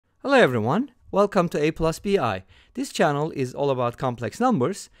Hello everyone, welcome to aplusbi. This channel is all about complex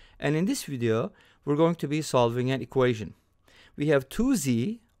numbers, and in this video we're going to be solving an equation. We have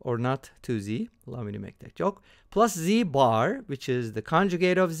 2z, or not 2z, allow me to make that joke, plus z bar, which is the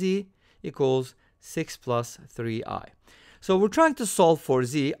conjugate of z, equals 6 plus 3i. So we're trying to solve for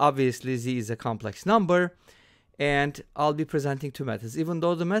z. Obviously z is a complex number, and I'll be presenting two methods. Even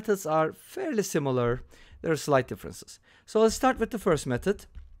though the methods are fairly similar, there are slight differences. So let's start with the first method.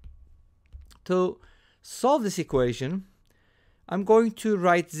 To solve this equation, I'm going to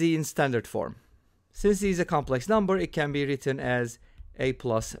write z in standard form. Since z is a complex number, it can be written as a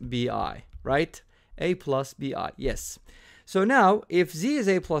plus bi, right? A plus bi, yes. So now, if z is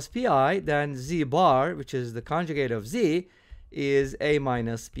a plus bi, then z bar, which is the conjugate of z, is a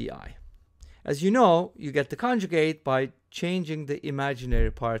minus bi. As you know, you get the conjugate by changing the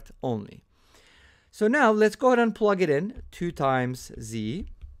imaginary part only. So now, let's go ahead and plug it in. 2 times z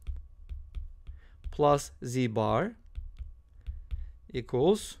plus z bar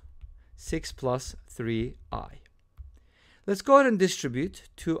equals 6 plus 3i. Let's go ahead and distribute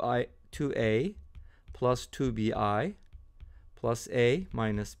 2a plus 2bi plus a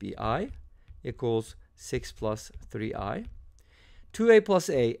minus bi equals 6 plus 3i. 2a plus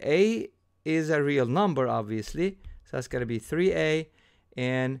a is a real number, obviously, so that's going to be 3a,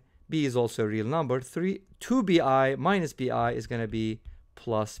 and b is also a real number. 2bi minus bi is going to be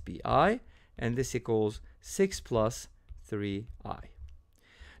plus bi, and this equals 6 plus 3i.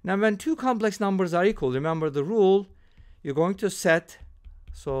 Now, when two complex numbers are equal, remember the rule, you're going to set,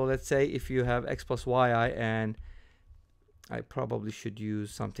 so let's say if you have x plus yi, and I probably should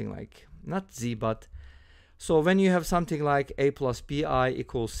use something like, not z, but, so when you have something like a plus bi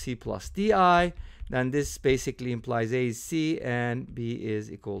equals c plus di, then this basically implies a is c and b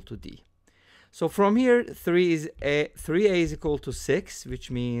is equal to d. So from here, 3a is equal to 6,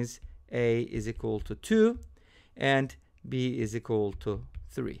 which means a is equal to 2 and b is equal to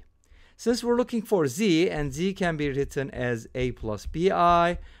 3. Since we're looking for z, and z can be written as a plus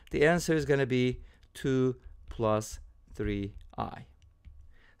bi, the answer is going to be 2 plus 3i.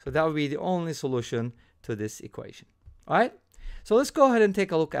 So that would be the only solution to this equation. All right? So let's go ahead and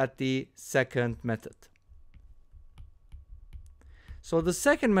take a look at the second method. So the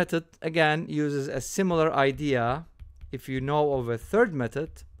second method, again, uses a similar idea. If you know of a third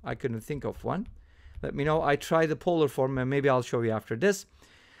method, I couldn't think of one. Let me know. I tried the polar form, and maybe I'll show you after this.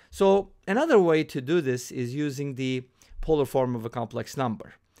 So another way to do this is using the polar form of a complex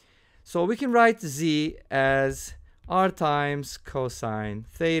number. So we can write z as r times cosine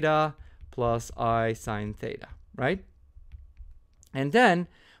theta plus I sine theta, right? And then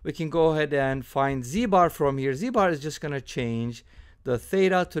we can go ahead and find z bar from here. Z bar is just going to change the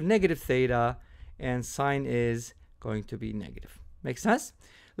theta to negative theta, and sine is going to be negative. Make sense?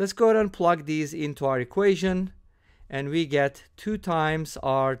 Let's go ahead and plug these into our equation, and we get 2 times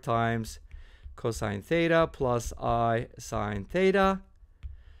r times cosine theta plus I sine theta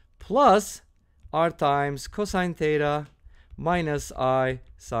plus r times cosine theta minus I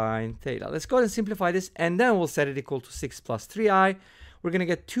sine theta. Let's go ahead and simplify this, and then we'll set it equal to 6 plus 3i. We're going to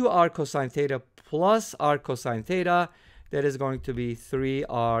get 2r cosine theta plus r cosine theta. That is going to be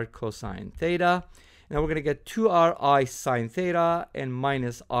 3r cosine theta. Now we're going to get 2ri sine theta and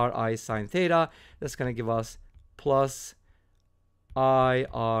minus ri sine theta. That's going to give us plus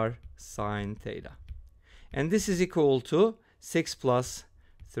ir sine theta. And this is equal to 6 plus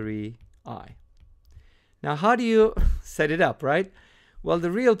 3i. Now how do you set it up, right? Well,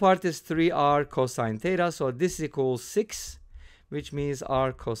 the real part is 3r cosine theta. So this equals 6, which means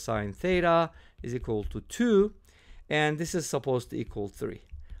r cosine theta is equal to 2. And this is supposed to equal 3.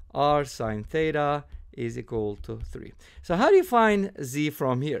 R sine theta is equal to 3. So how do you find z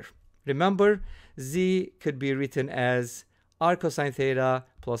from here? Remember, z could be written as r cosine theta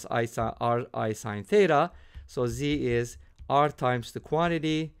plus r I sine theta. So z is r times the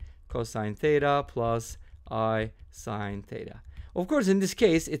quantity cosine theta plus I sine theta. Of course, in this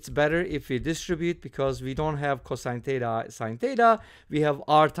case, it's better if we distribute, because we don't have cosine theta sine theta. We have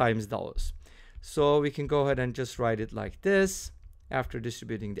r times those. So we can go ahead and just write it like this after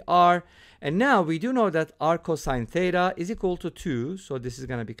distributing the r. And now we do know that r cosine theta is equal to 2, so this is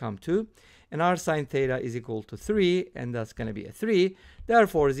going to become 2. And r sine theta is equal to 3, and that's going to be a 3.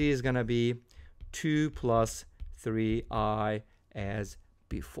 Therefore, z is going to be 2 plus 3i as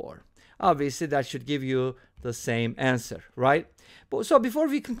before. Obviously, that should give you the same answer, right? So before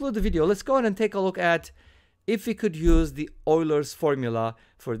we conclude the video, let's go ahead and take a look at if we could use the Euler's formula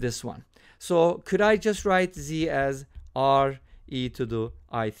for this one. So could I just write z as r e to the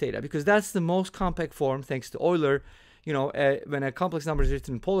I theta? Because that's the most compact form, thanks to Euler. you know, when a complex number is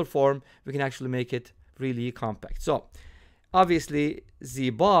written in polar form, we can actually make it really compact. So obviously z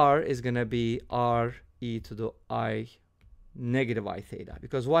bar is going to be r e to the I negative I theta,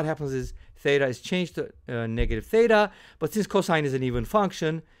 because what happens is theta is changed to negative theta, but since cosine is an even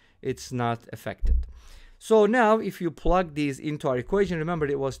function, it's not affected. So now if you plug these into our equation, remember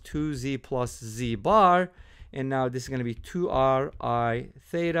it was 2z plus z bar, and now this is going to be 2ri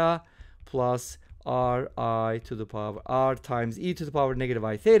theta plus ri to the power r times e to the power negative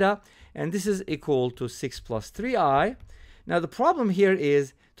I theta, and this is equal to 6 plus 3i. Now the problem here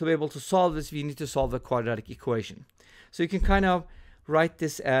is, to be able to solve this, we need to solve the quadratic equation. So you can kind of write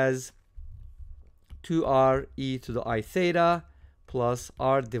this as 2r e to the I theta plus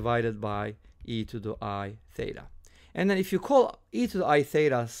r divided by e to the I theta. And then if you call e to the I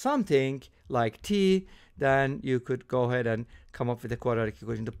theta something like t, then you could go ahead and come up with a quadratic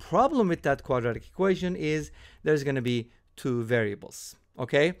equation. The problem with that quadratic equation is there's going to be two variables.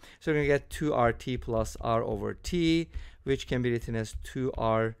 Okay, so we're going to get 2rt plus r over t, which can be written as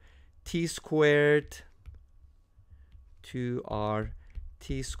 2rt squared, 2rt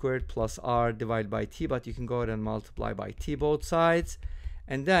squared plus r divided by t, but you can go ahead and multiply by t both sides.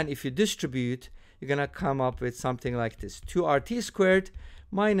 And then if you distribute, you're going to come up with something like this: 2rt squared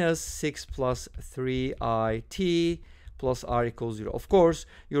minus 6 plus 3it plus r equals 0. Of course,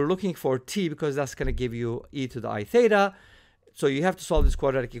 you're looking for t because that's going to give you e to the I theta. So you have to solve this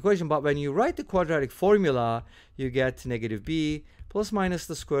quadratic equation, but when you write the quadratic formula, you get negative b plus minus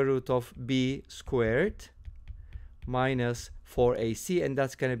the square root of b squared minus 4ac, and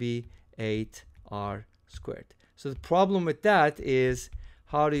that's going to be 8r squared. So the problem with that is,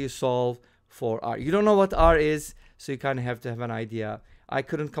 how do you solve for r? You don't know what r is, so you kind of have to have an idea. I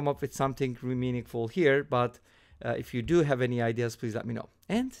couldn't come up with something meaningful here, but if you do have any ideas, please let me know.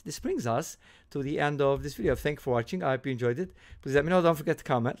 And this brings us to the end of this video. Thank you for watching. I hope you enjoyed it. Please let me know. Don't forget to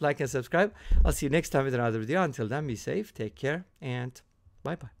comment, like, and subscribe. I'll see you next time with another video. Until then, be safe, take care, and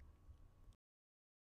bye-bye.